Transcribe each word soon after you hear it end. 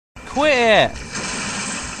quit it!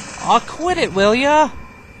 Oh, quit it, will ya?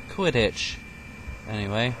 Quidditch.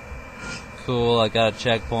 Anyway. Cool, I got a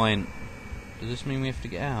checkpoint. Does this mean we have to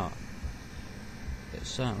get out? It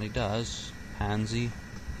certainly does. Pansy.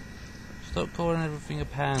 Stop calling everything a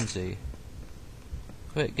pansy.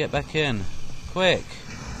 Quick, get back in. Quick!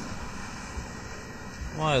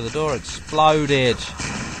 Why, the door exploded!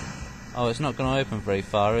 Oh, it's not going to open very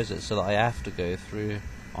far, is it? So that I have to go through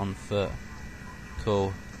on foot.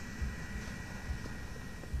 Cool.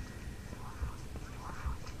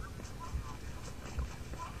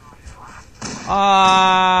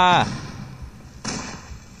 Ah!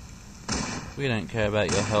 We don't care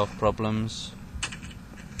about your health problems.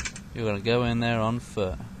 You're going to go in there on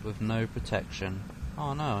foot with no protection.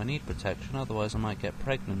 Oh no, I need protection, otherwise I might get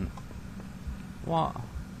pregnant. What?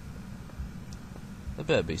 There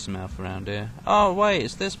better be some elf around here. Oh wait,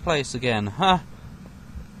 it's this place again, huh?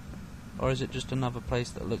 Or is it just another place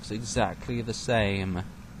that looks exactly the same?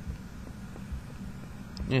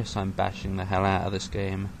 Yes, I'm bashing the hell out of this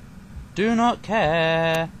game. Do not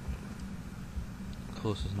care! Of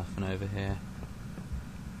course there's nothing over here.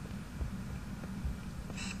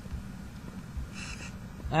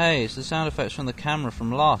 Hey, it's the sound effects from the camera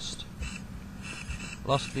from Lost.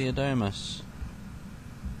 Lost via Domus.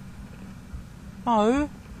 Oh,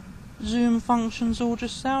 zoom functions all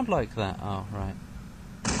just sound like that. Oh, right.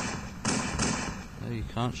 No, you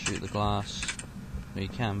can't shoot the glass. Well, you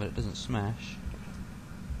can, but it doesn't smash.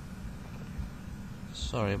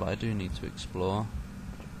 Sorry, but I do need to explore.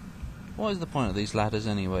 What is the point of these ladders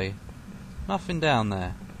anyway? Nothing down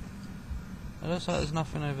there. It looks like there's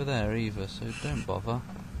nothing over there either, so don't bother.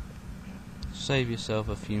 Save yourself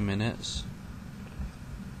a few minutes.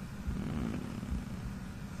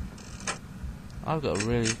 I've got a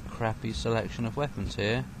really crappy selection of weapons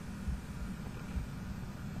here.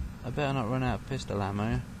 I better not run out of pistol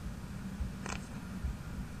ammo.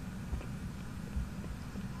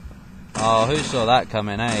 Oh, who saw that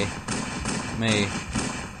coming, eh? Me.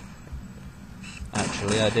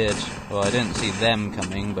 Actually, I did. Well, I didn't see them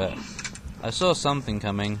coming, but I saw something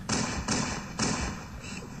coming.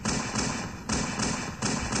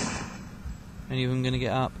 Any of them gonna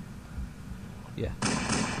get up? Yeah.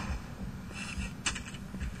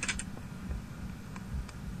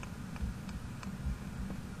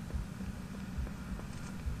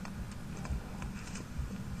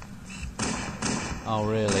 Oh,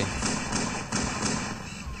 really?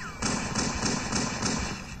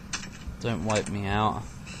 Don't wipe me out.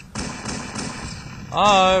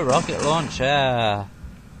 Oh, rocket launcher!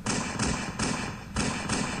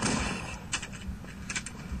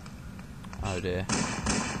 Oh dear.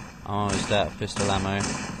 I'm almost out of pistol ammo.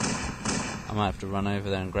 I might have to run over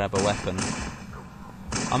there and grab a weapon.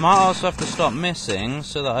 I might also have to stop missing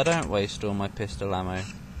so that I don't waste all my pistol ammo.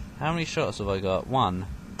 How many shots have I got? 1.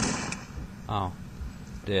 Oh.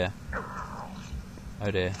 Dear.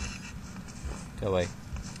 Oh dear. Go away.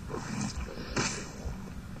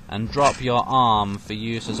 And drop your arm for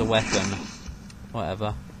use as a weapon.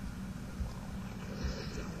 Whatever.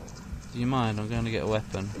 Do you mind? I'm going to get a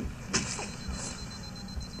weapon.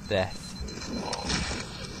 Death.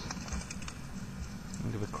 I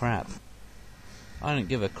don't give a crap. I don't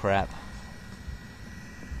give a crap.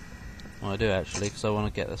 Well, I do actually, because I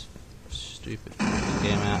want to get this stupid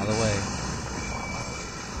game out of the way.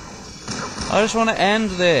 I just want to end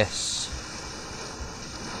this.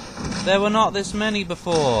 There were not this many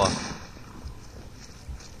before.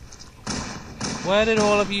 Where did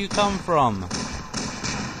all of you come from?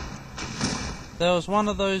 There was one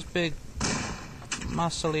of those big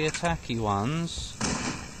muscly attacky ones,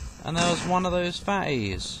 and there was one of those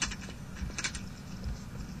fatties.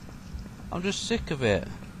 I'm just sick of it.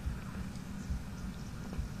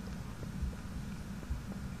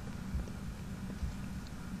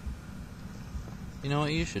 You know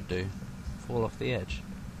what you should do? Fall off the edge.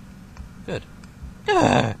 Good.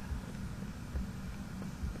 Oh,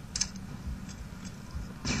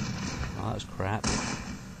 that's crap.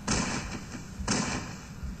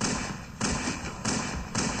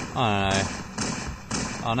 I don't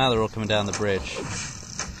know. Oh, now they're all coming down the bridge.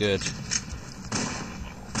 Good.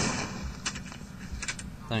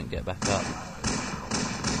 Don't get back up.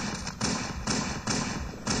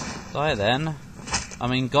 Die then. I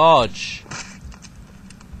mean, Godge.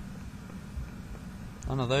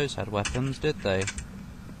 None of those had weapons, did they?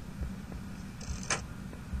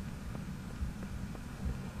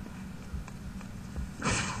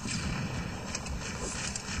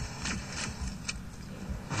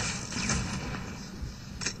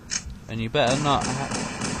 And you better not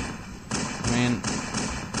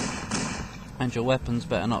and your weapons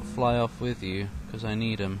better not fly off with you, because I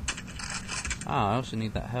need them. Ah, I also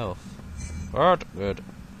need that health. Good, good.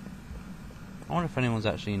 I wonder if anyone's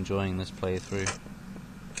actually enjoying this playthrough.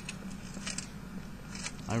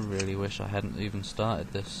 I really wish I hadn't even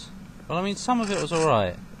started this. Well, I mean, some of it was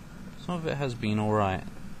alright. Some of it has been alright.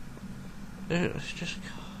 It's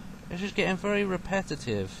just getting very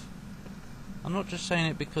repetitive. I'm not just saying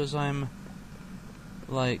it because I'm,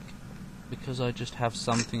 like, because I just have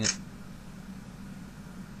something...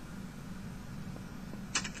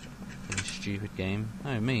 Really stupid game.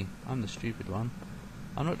 No, me. I'm the stupid one.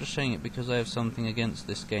 I'm not just saying it because I have something against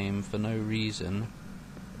this game for no reason.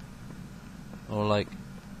 Or, like,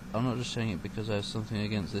 I'm not just saying it because I have something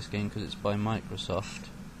against this game because it's by Microsoft.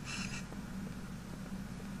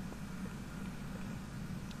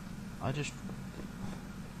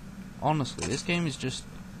 Honestly, this game is just...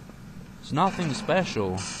 It's nothing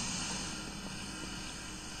special.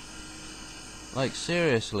 Like,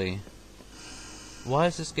 seriously. Why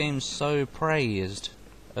is this game so praised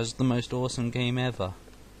as the most awesome game ever?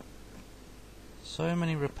 So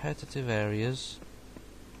many repetitive areas.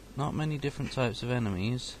 Not many different types of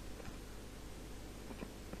enemies.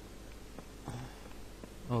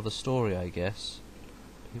 Oh, the story, I guess.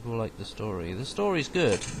 People like the story. The story's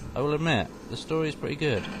good, I will admit. The story's pretty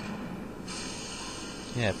good.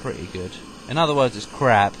 Yeah, pretty good. In other words, it's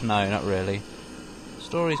crap. No, not really. The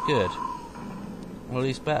story's good. Well, at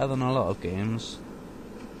least better than a lot of games.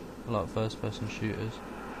 A lot of first-person shooters.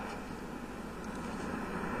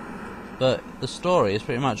 But the story is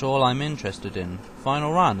pretty much all I'm interested in.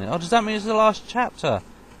 Final run. Oh, does that mean it's the last chapter?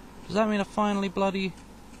 Does that mean I finally bloody...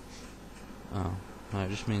 Oh, no, it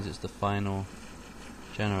just means it's the final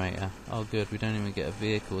generator. Oh, good, we don't even get a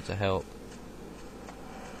vehicle to help.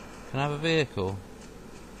 Can I have a vehicle?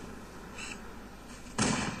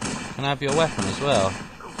 Can I have your weapon as well?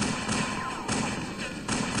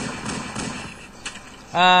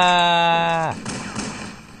 Ah!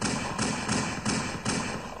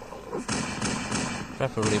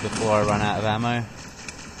 Preferably before I run out of ammo.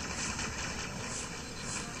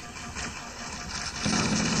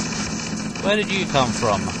 Where did you come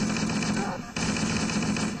from?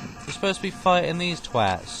 You're supposed to be fighting these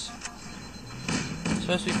twats. You're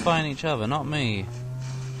supposed to be fighting each other, not me.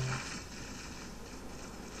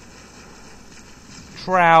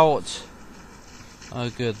 Trout! Oh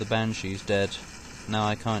good, the Banshee's dead. Now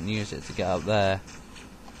I can't use it to get up there.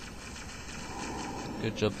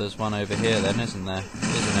 Good job there's one over here then, isn't there?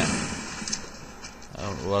 Isn't it?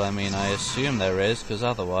 Oh, well, I mean, I assume there is, because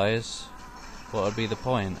otherwise, what would be the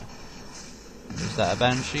point? Is that a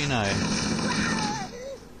Banshee? No.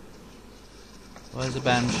 Where's a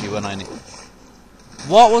Banshee when I need...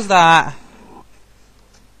 What was that?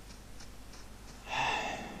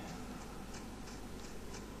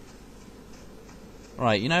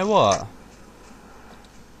 Right, you know what?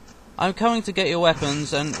 I'm coming to get your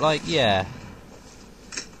weapons and, like, yeah.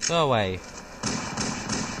 Go away.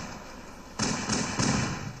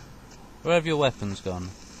 Where have your weapons gone?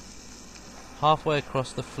 Halfway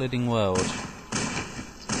across the flitting world.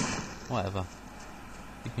 Whatever.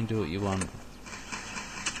 You can do what you want.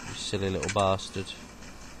 You silly little bastard.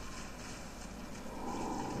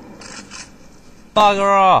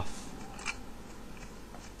 Bugger off!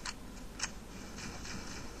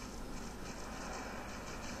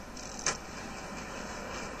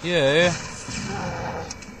 You!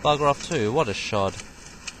 Bugger off too, what a shod.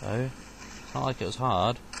 Oh, it's not like it was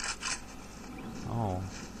hard. Oh.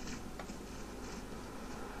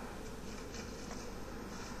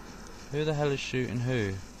 Who the hell is shooting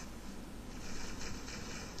who?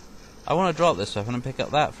 I want to drop this weapon and pick up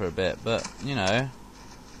that for a bit, but, you know,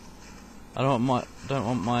 I don't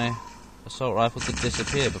want my assault rifle to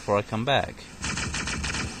disappear before I come back.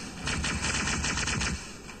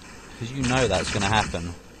 Because you know that's going to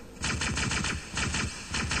happen.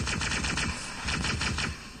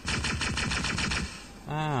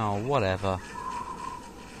 Ow, whatever.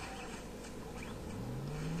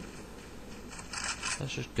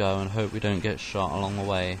 Let's just go and hope we don't get shot along the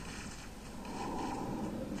way.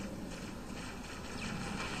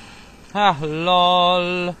 Ha,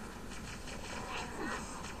 lol.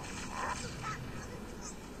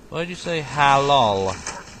 Why'd you say ha, lol?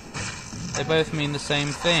 They both mean the same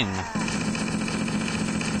thing.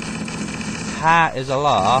 Ha is a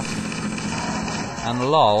laugh,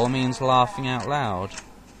 and lol means laughing out loud.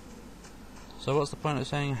 So what's the point of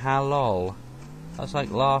saying ha, lol? That's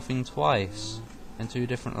like laughing twice in two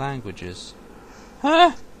different languages.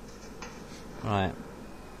 Huh? Right.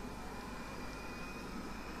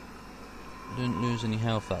 Didn't lose any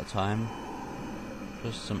health that time.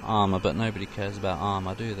 Just some armour, but nobody cares about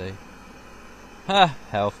armour, do they? Ha!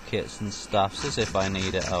 Health kits and stuffs, as if I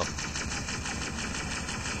need it. Oh.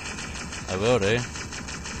 I will do.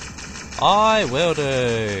 I will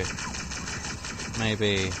do.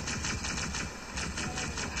 Maybe.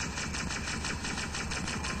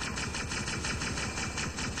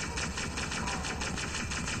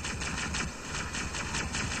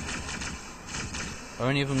 Are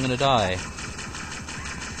any of them going to die?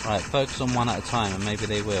 Right, focus on one at a time and maybe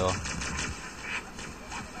they will.